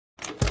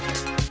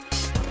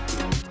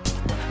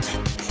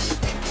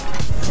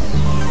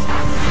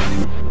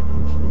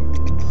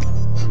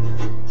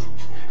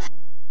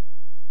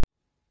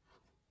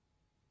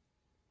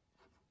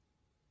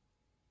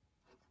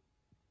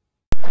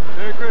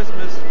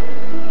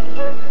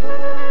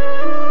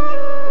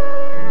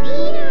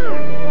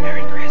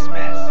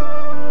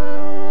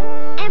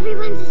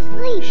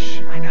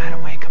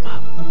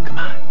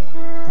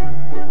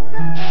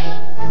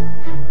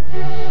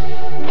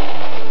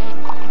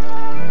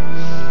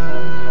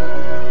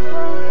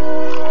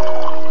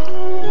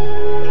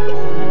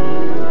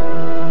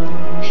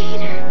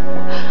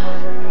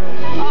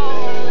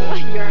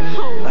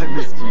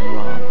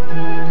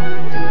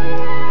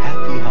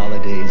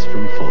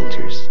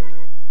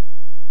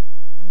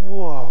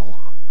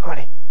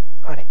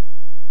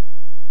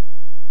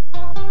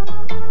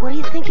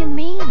it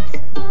means.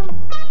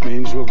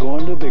 Means we're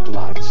going to Big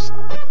Lots.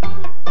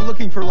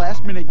 Looking for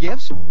last-minute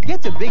gifts?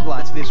 Get to Big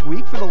Lots this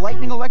week for the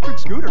Lightning Electric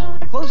Scooter.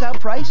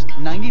 Closeout price,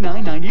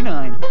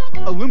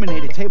 $99.99.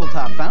 Illuminated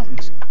tabletop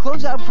fountains.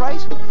 Closeout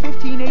price,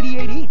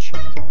 $15.88 each.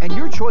 And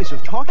your choice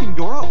of Talking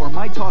Dora or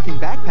My Talking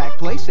Backpack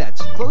play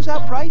sets.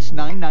 Closeout price,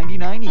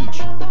 $9.99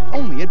 each.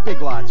 Only at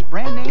Big Lots.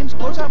 Brand names,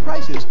 closeout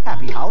prices.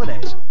 Happy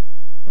holidays.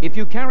 If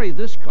you carry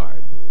this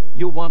card,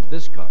 you want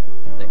this card.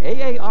 The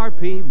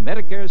AARP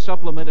Medicare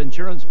Supplement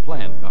Insurance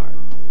Plan card.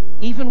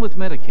 Even with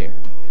Medicare,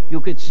 you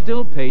could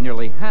still pay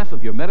nearly half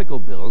of your medical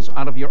bills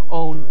out of your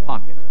own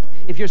pocket.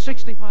 If you're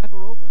 65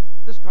 or over,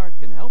 this card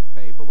can help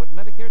pay for what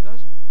Medicare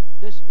doesn't.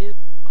 This is...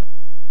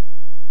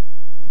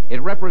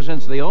 It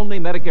represents the only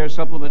Medicare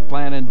supplement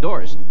plan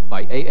endorsed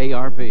by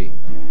AARP.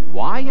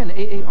 Why an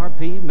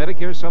AARP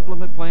Medicare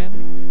supplement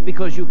plan?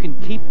 Because you can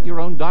keep your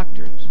own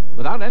doctors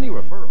without any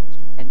referrals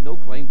and no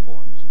claim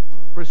forms.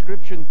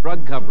 Prescription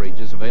drug coverage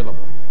is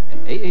available,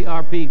 and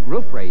AARP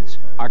group rates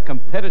are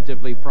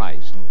competitively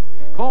priced.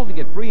 Call to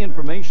get free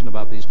information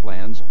about these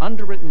plans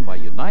underwritten by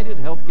United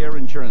Healthcare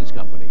Insurance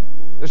Company.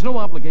 There's no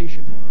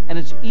obligation, and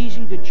it's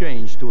easy to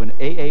change to an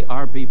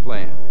AARP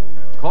plan.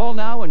 Call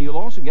now and you'll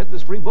also get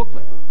this free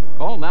booklet.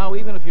 Call now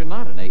even if you're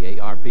not an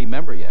AARP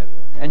member yet,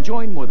 and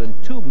join more than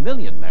 2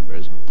 million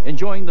members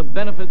enjoying the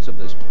benefits of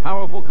this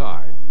powerful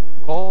card.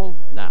 Call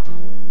now.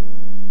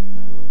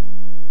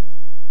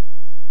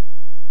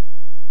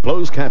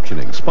 Closed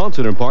captioning,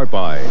 sponsored in part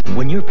by...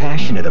 When you're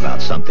passionate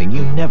about something,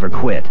 you never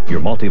quit.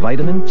 Your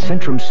multivitamin,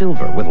 Centrum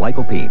Silver with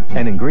lycopene,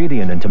 an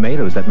ingredient in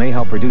tomatoes that may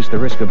help reduce the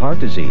risk of heart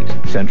disease.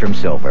 Centrum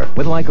Silver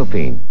with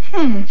lycopene.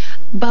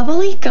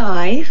 Bubbly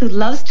guy who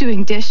loves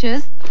doing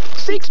dishes.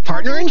 Seeks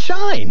partner in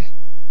shine.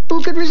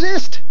 Who could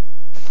resist?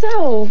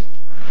 So,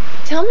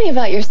 tell me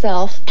about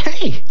yourself.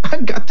 Hey,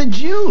 I've got the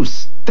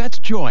juice. That's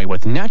joy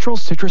with natural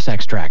citrus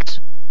extracts.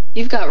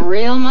 You've got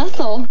real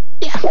muscle.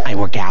 Yeah, I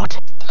work out.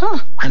 Huh.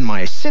 And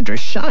my citrus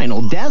shine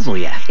will dazzle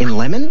ya in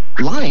lemon,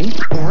 lime,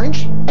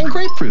 orange, and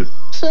grapefruit.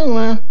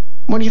 So,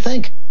 what do you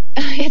think?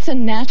 It's a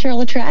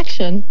natural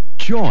attraction.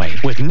 Joy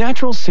with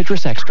natural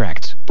citrus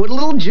extracts. Put a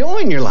little joy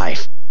in your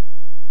life.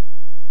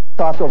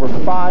 Talked over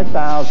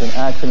 5,000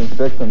 accident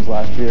victims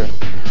last year.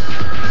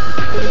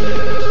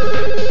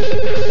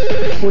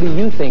 Who do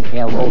you think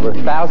handled over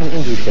 1,000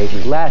 injury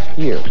cases last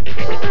year?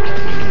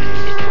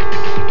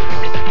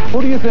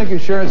 Who do you think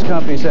insurance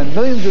companies sent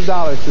millions of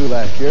dollars to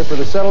last year for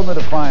the settlement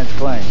of clients'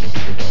 claims?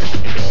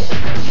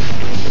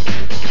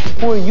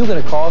 Who are you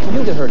going to call if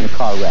you get hurt in a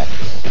car wreck?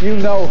 You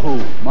know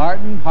who.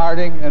 Martin,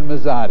 Harding, and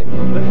Mazzotti.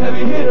 The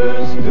heavy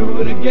hitters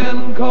do it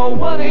again. Call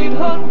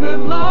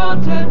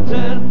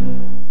 1-800-LAW-1010.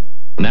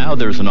 Now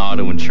there's an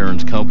auto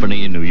insurance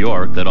company in New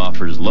York that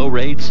offers low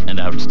rates and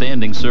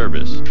outstanding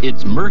service.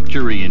 It's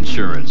Mercury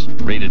Insurance,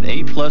 rated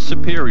A+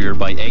 Superior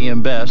by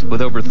AM Best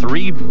with over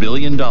 $3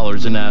 billion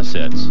in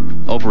assets.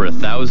 Over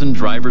 1,000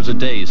 drivers a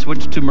day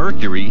switch to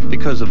Mercury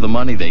because of the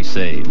money they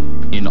save.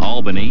 In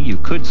Albany, you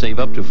could save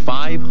up to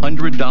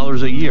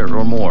 $500 a year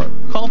or more.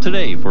 Call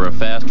today for a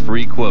fast,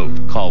 free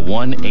quote. Call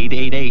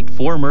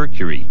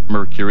 1-888-4Mercury.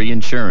 Mercury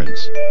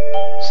Insurance.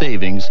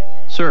 Savings,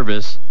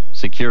 service,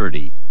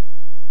 security.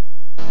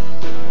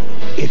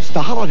 It's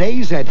the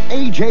holidays at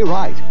A.J.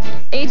 Wright.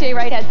 A.J.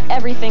 Wright has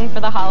everything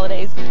for the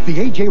holidays. The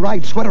A.J.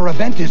 Wright sweater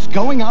event is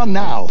going on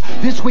now.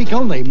 This week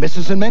only,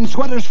 misses and men's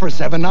sweaters for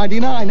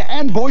 $7.99,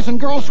 and boys and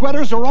girls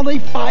sweaters are only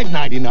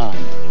 $5.99.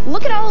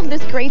 Look at all of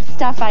this great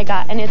stuff I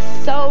got, and it's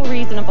so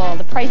reasonable.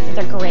 The prices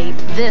are great.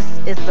 This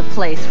is the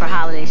place for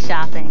holiday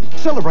shopping.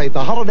 Celebrate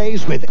the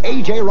holidays with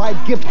A.J. Wright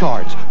gift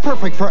cards.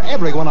 Perfect for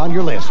everyone on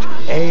your list.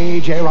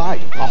 A.J.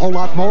 Wright. A whole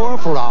lot more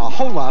for a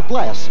whole lot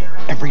less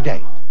every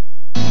day.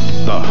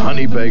 The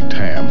Honey Baked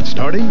Ham,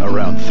 starting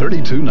around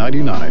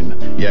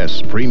 $32.99.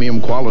 Yes, premium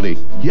quality.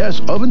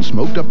 Yes, oven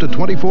smoked up to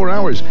 24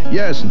 hours.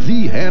 Yes,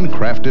 the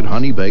handcrafted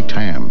Honey Baked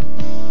Ham.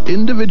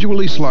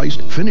 Individually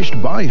sliced,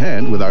 finished by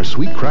hand with our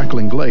sweet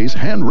crackling glaze,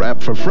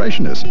 hand-wrapped for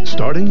freshness,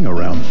 starting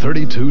around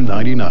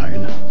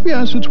 $32.99.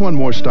 Yes, it's one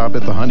more stop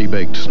at the Honey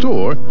Baked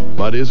store,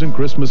 but isn't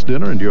Christmas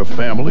dinner and your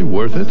family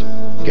worth it?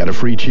 Get a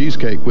free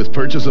cheesecake with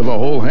purchase of a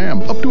whole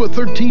ham, up to a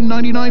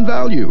 $13.99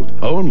 value,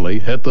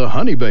 only at the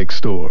Honey Baked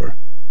store.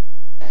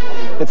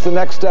 It's the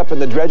next step in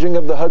the dredging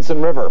of the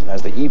Hudson River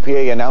as the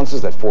EPA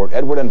announces that Fort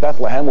Edward and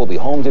Bethlehem will be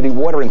home to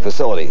dewatering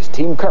facilities.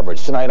 Team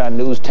coverage tonight on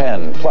News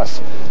 10.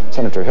 Plus,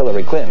 Senator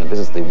Hillary Clinton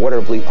visits the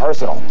Watervliet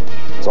Arsenal.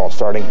 It's all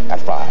starting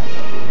at 5.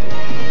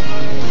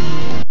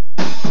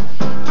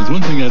 There's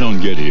one thing I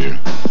don't get here.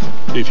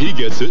 If he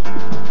gets it,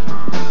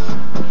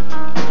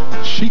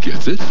 she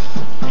gets it,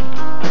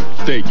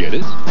 they get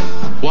it.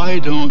 Why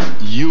don't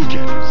you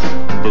get it?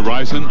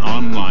 Verizon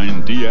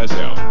Online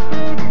DSL.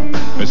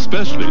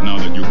 Especially now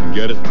that you can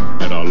get it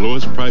at our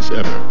lowest price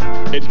ever.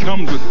 It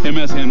comes with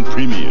MSN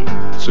Premium,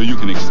 so you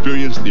can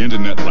experience the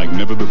internet like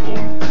never before.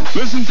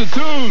 Listen to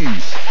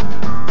tunes!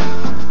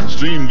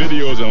 Stream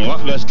videos in a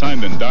lot less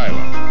time than dial-up.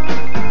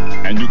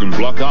 And you can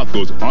block out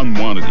those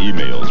unwanted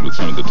emails with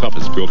some of the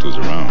toughest filters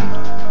around.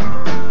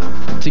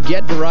 To to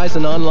get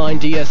Verizon Online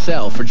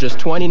DSL for just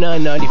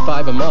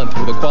 $29.95 a month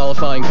with a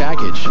qualifying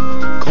package.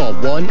 Call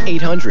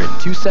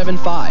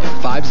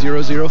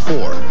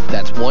 1-800-275-5004.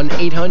 That's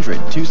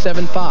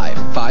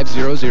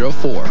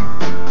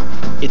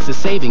 1-800-275-5004. It's a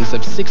savings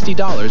of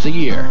 $60 a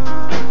year.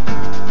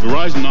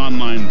 Verizon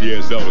Online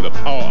DSL with the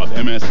power of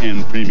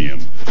MSN Premium.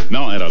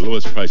 Now at our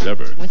lowest price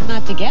ever. What's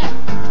not to get?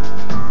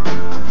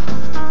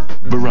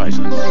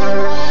 Verizon.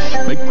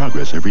 Make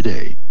progress every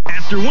day.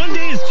 After one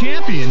day as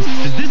champions,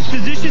 does this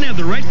physician have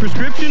the right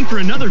prescription for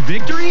another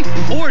victory?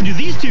 Or do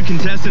these two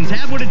contestants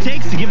have what it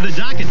takes to give the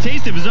doc a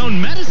taste of his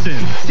own medicine?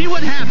 See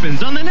what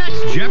happens on the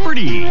next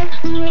Jeopardy!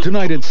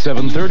 Tonight at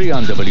 7:30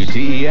 on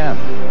WTEN.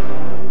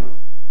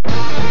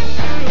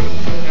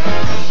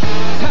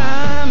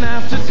 Time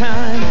after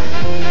time,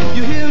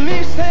 you hear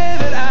me say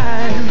that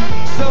I'm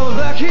so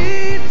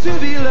lucky to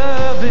be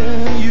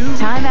loving you.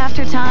 Time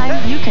after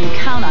time, you can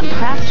count on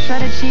Kraft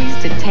shredded cheese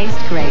to taste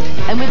great.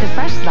 And with the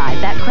fresh side,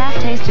 that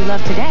Kraft taste you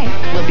love today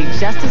will be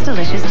just as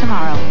delicious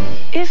tomorrow.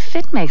 If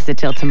it makes it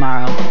till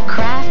tomorrow.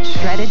 Kraft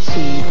shredded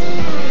cheese.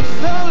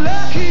 So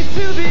lucky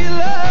to be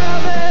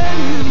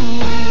loving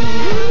you.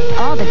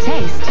 All the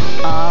taste,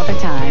 all the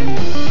time.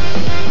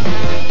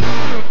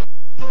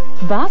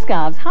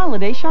 Boscov's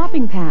Holiday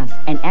Shopping Pass.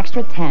 An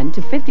extra 10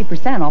 to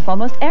 50% off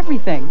almost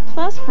everything.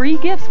 Plus free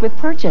gifts with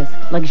purchase.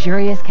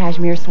 Luxurious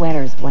cashmere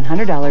sweaters,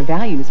 $100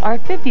 values are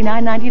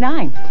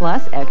 $59.99.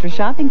 Plus extra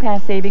shopping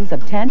pass savings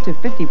of 10 to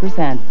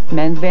 50%.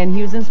 Men's Van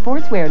Heusen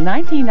sportswear,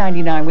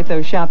 $19.99 with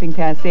those shopping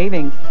pass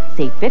savings.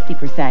 Save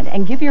 50%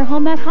 and give your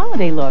home that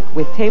holiday look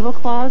with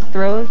tablecloths,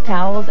 throws,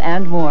 towels,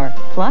 and more.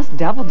 Plus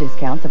double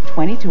discounts of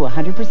 20 to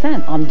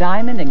 100% on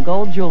diamond and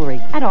gold jewelry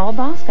at all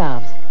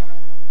Boscovs.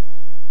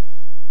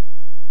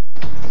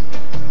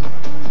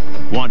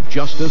 Want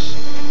justice?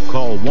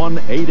 Call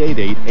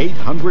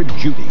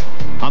 1-888-800-JUDY.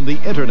 On the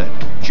internet,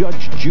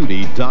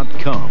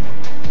 judgejudy.com.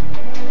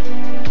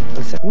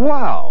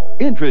 Wow!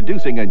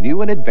 Introducing a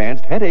new and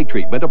advanced headache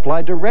treatment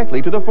applied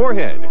directly to the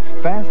forehead.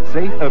 Fast,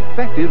 safe,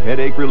 effective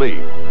headache relief.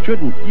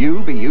 Shouldn't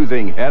you be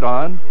using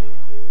Head-On?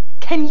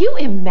 Can you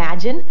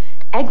imagine?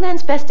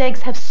 Eggland's Best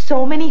Eggs have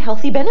so many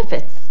healthy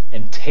benefits.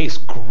 And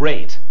taste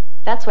great.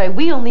 That's why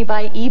we only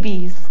buy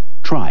EBs.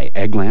 Try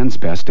Eggland's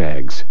Best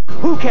Eggs.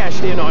 Who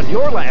cashed in on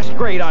your last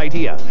great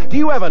idea? Do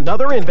you have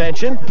another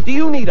invention? Do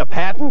you need a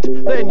patent?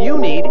 Then you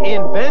need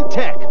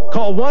InventTech.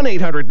 Call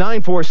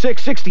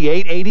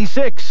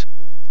 1-800-946-6886.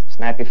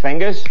 Snap your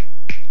fingers,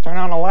 turn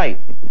on a light.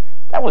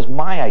 That was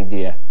my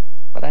idea,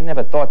 but I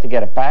never thought to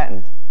get a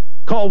patent.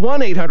 Call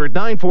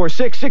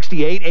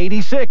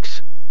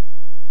 1-800-946-6886.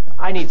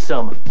 I need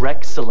some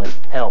Rexcellent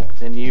help.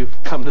 Then you've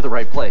come to the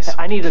right place.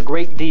 I need a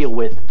great deal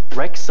with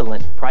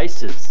Rexcellent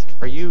prices.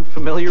 Are you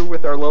familiar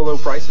with our low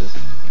prices?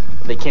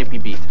 They can't be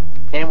beat.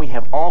 And we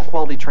have all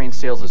quality trained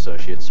sales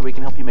associates, so we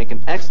can help you make an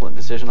excellent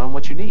decision on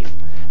what you need.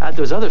 At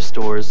those other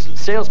stores,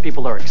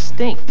 salespeople are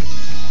extinct.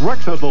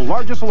 Rex has the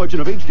largest selection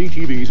of HD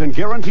TVs and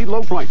guaranteed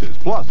low prices,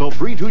 plus a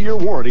free 2-year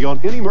warranty on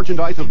any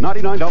merchandise of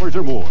 $99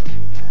 or more.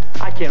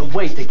 I can't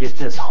wait to get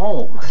this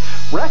home.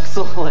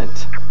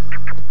 Rexcellent.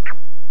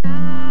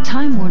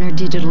 Time Warner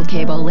Digital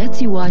Cable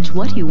lets you watch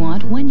what you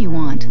want when you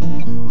want.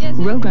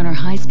 Roadrunner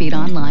High Speed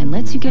Online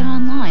lets you get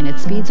online at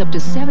speeds up to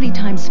 70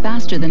 times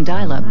faster than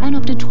dial-up and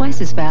up to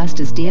twice as fast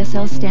as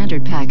DSL's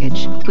standard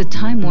package. With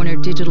Time Warner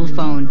Digital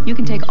Phone, you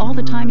can take all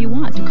the time you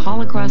want to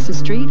call across the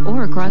street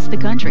or across the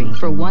country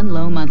for one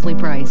low monthly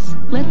price.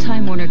 Let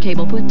Time Warner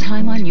Cable put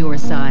time on your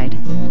side.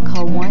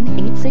 Call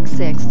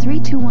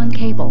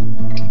 1-866-321-CABLE.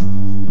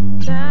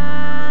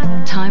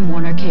 Time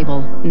Warner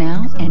Cable.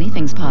 Now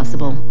anything's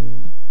possible.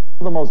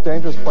 One of the most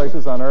dangerous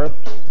places on Earth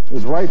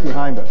is right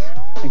behind us.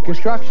 In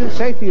construction,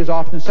 safety is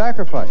often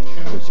sacrificed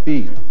for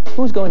speed.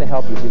 Who's going to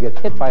help you if you get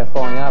hit by a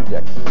falling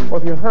object, or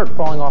if you're hurt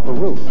falling off a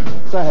roof?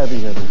 The heavy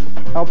hitters.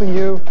 Helping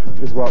you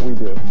is what we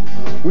do.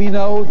 We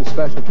know the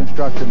special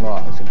construction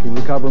laws and can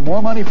recover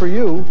more money for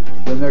you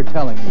than they're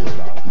telling you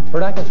about.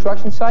 For a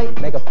construction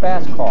site, make a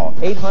fast call.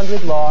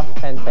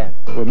 800-LAW-1010.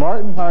 With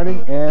Martin,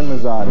 Harding, and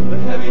Mazzotti. The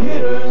heavy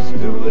hitters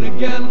do it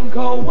again.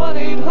 Call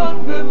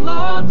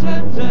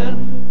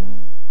 1-800-LAW-1010.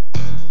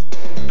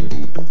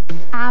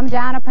 I'm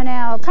Donna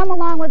Pennell. Come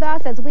along with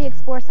us as we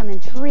explore some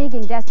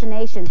intriguing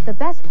destinations, the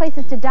best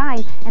places to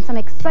dine, and some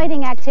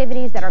exciting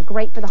activities that are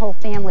great for the whole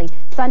family.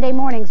 Sunday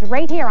mornings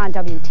right here on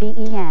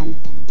WTEN.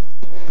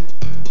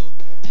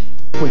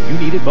 When you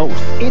need it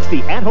most, it's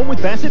the At Home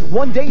with Bassett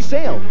one-day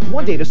sale.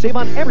 One day to save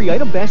on every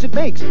item Bassett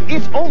makes.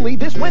 It's only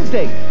this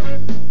Wednesday.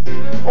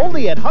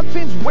 Only at Huck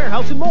Finn's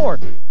Warehouse and More.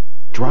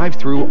 Drive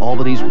through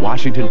Albany's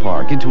Washington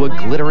Park into a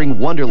glittering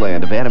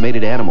wonderland of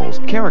animated animals,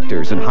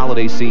 characters, and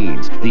holiday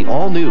scenes. The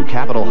all-new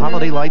Capitol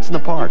Holiday Lights in the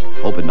park,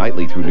 open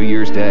nightly through New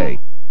Year's Day.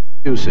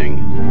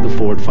 Introducing the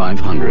Ford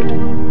 500.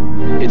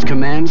 Its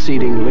command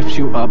seating lifts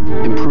you up,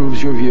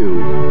 improves your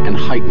view, and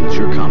heightens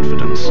your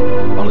confidence,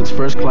 while its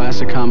first-class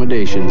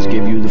accommodations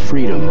give you the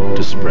freedom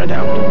to spread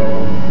out.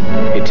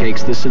 It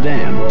takes the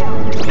sedan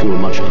to a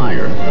much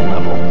higher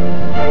level.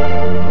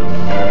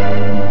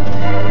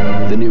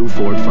 The new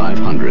Ford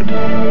 500,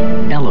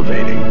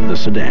 elevating the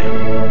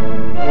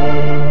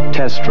sedan.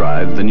 Test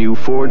drive the new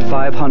Ford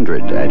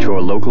 500 at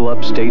your local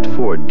upstate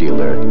Ford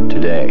dealer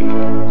today.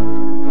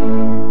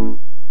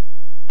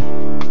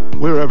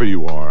 Wherever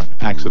you are,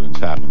 accidents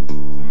happen.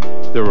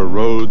 There are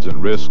roads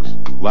and risks,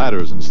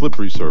 ladders and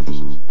slippery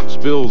surfaces,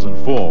 spills and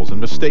falls, and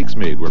mistakes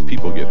made where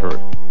people get hurt.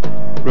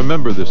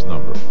 Remember this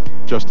number,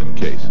 just in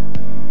case.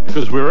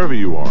 Because wherever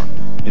you are,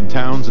 in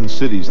towns and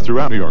cities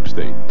throughout New York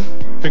State,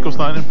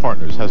 Finkelstein &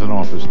 Partners has an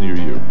office near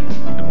you.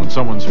 And when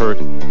someone's hurt,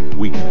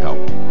 we can help.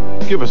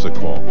 Give us a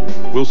call.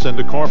 We'll send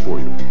a car for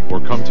you, or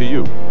come to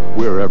you,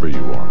 wherever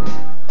you are.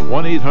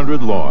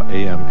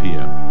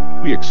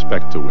 1-800-LAW-AM-PM. We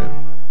expect to win.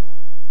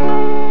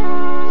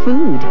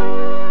 Food,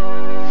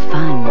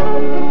 fun,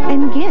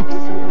 and gifts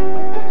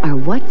are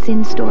what's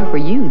in store for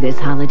you this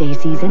holiday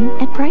season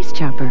at Price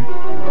Chopper.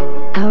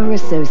 Our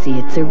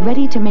associates are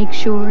ready to make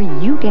sure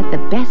you get the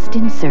best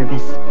in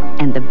service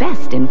and the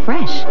best in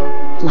fresh,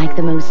 like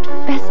the most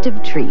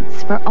festive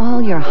treats for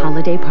all your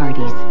holiday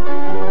parties.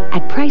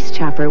 At Price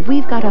Chopper,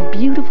 we've got a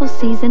beautiful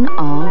season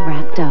all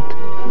wrapped up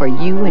for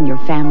you and your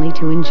family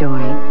to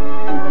enjoy.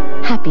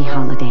 Happy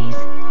holidays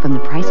from the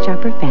Price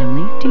Chopper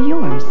family to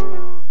yours.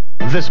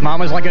 This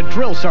mom is like a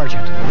drill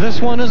sergeant.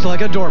 This one is like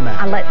a doormat.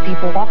 I let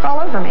people walk all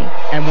over me.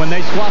 And when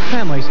they swap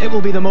families, it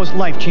will be the most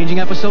life-changing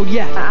episode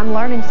yet. I'm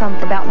learning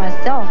something about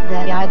myself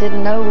that I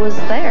didn't know was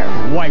there.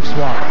 Wife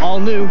Swap, all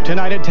new,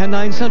 tonight at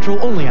 10/9 Central,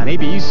 only on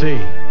ABC.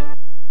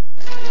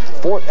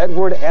 Fort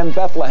Edward and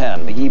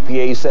Bethlehem. The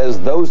EPA says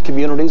those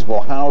communities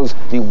will house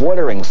the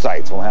watering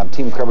sites. We'll have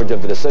team coverage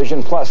of the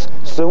decision. Plus,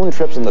 soon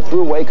trips in the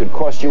thruway could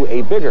cost you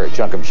a bigger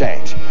chunk of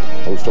change.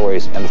 Those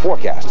stories and the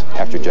forecast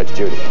after Judge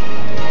Judy.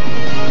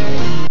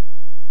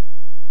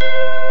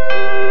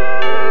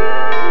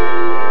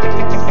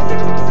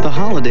 The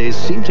holidays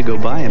seem to go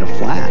by in a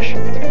flash.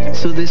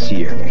 So this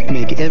year,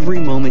 make every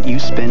moment you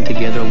spend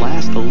together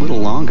last a little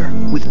longer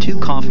with 2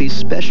 coffees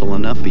special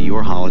enough for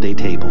your holiday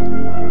table.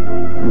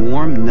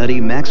 Warm,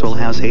 nutty Maxwell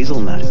House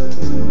Hazelnut,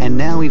 and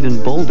now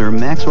even bolder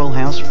Maxwell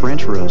House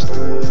French Roast.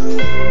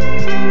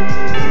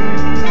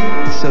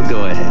 So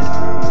go ahead.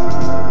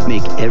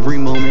 Make every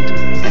moment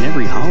and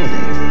every holiday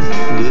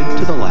good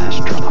to the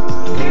last drop.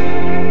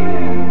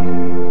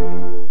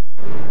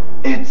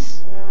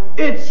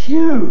 It's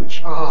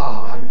huge.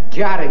 Oh, I've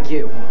gotta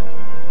get one.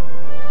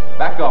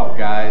 Back off,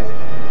 guys.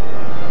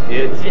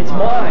 It's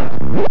mine.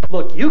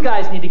 Look, you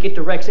guys need to get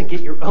to Rex and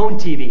get your own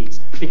TVs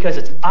because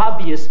it's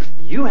obvious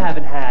you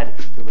haven't had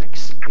the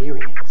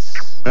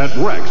experience. At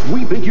Rex,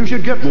 we think you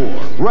should get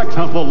more. Rex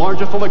has the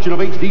largest selection of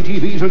HD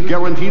TVs and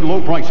guaranteed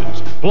low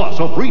prices. Plus,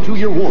 a free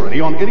 2-year warranty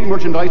on any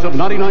merchandise of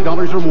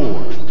 $99 or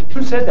more.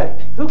 Who said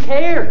that? Who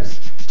cares?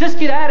 Just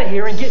get out of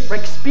here and get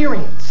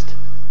experienced.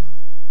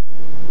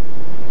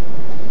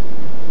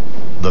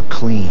 The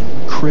clean,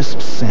 crisp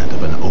scent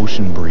of an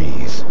ocean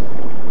breeze,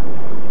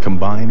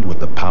 combined with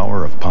the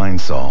power of Pine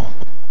Sol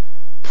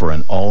for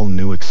an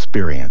all-new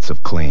experience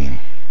of clean.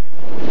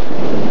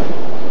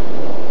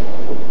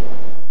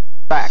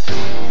 Fact.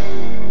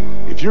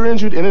 If you're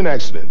injured in an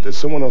accident that's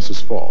someone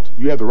else's fault,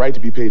 you have the right to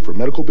be paid for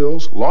medical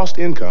bills, lost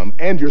income,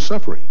 and your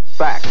suffering.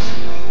 Fact.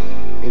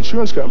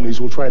 Insurance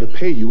companies will try to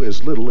pay you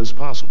as little as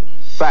possible.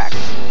 Fact.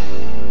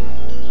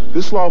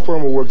 This law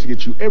firm will work to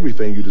get you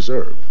everything you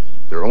deserve.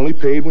 They're only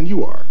paid when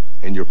you are,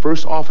 and your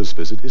first office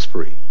visit is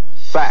free.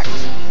 Fact.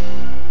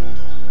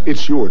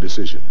 It's your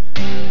decision.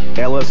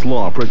 LS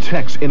Law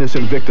protects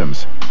innocent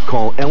victims.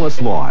 Call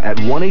LS Law at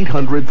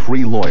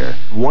 1-800-3-LAWYER.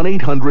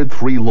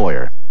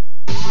 1-800-3-LAWYER.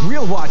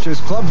 Real Watchers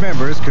Club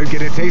members could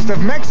get a taste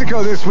of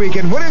Mexico this week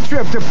and win a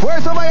trip to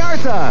Puerto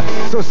Vallarta.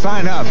 So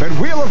sign up at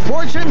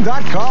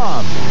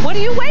wheeloffortune.com. What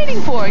are you waiting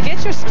for?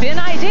 Get your spin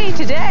ID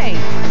today.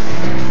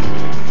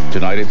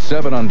 Tonight at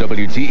 7 on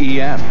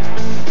WTEN.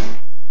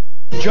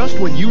 Just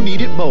when you need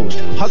it most,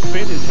 Huck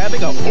Finn is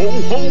having a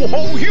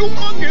ho-ho-ho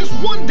humongous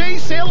one-day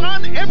sale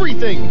on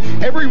everything.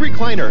 Every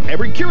recliner,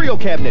 every curio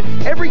cabinet,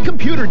 every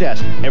computer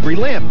desk, every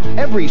lamp,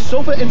 every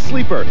sofa and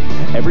sleeper,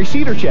 every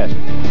cedar chest,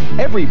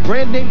 every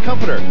brand-name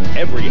comforter,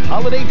 every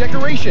holiday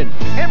decoration,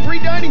 every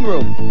dining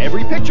room,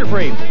 every picture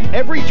frame,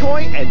 every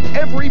toy, and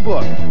every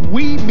book.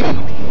 We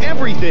mean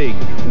everything.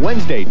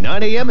 Wednesday,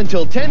 9 a.m.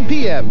 until 10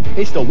 p.m.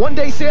 It's the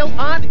one-day sale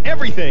on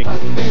everything. Huck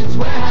Finn's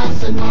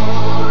Warehouse and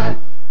more.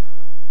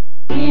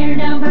 Here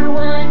number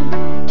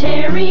 1,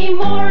 Terry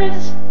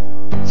Morris.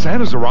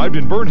 Santa's arrived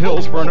in Burnt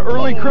Hills for an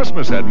early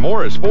Christmas at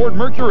Morris Ford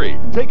Mercury.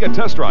 Take a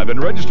test drive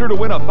and register to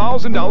win a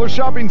 $1,000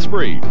 shopping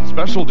spree.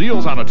 Special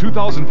deals on a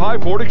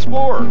 2005 Ford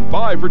Explorer.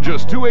 Buy for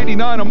just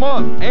 $289 a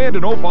month. And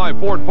an 05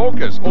 Ford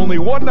Focus, only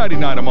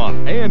 $199 a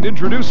month. And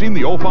introducing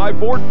the 05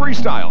 Ford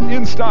Freestyle,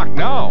 in stock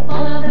now.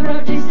 Follow the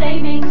road to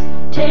savings,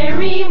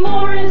 Terry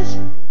Morris.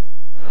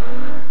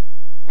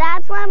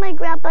 That's why my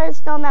grandpa is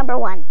still number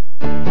 1.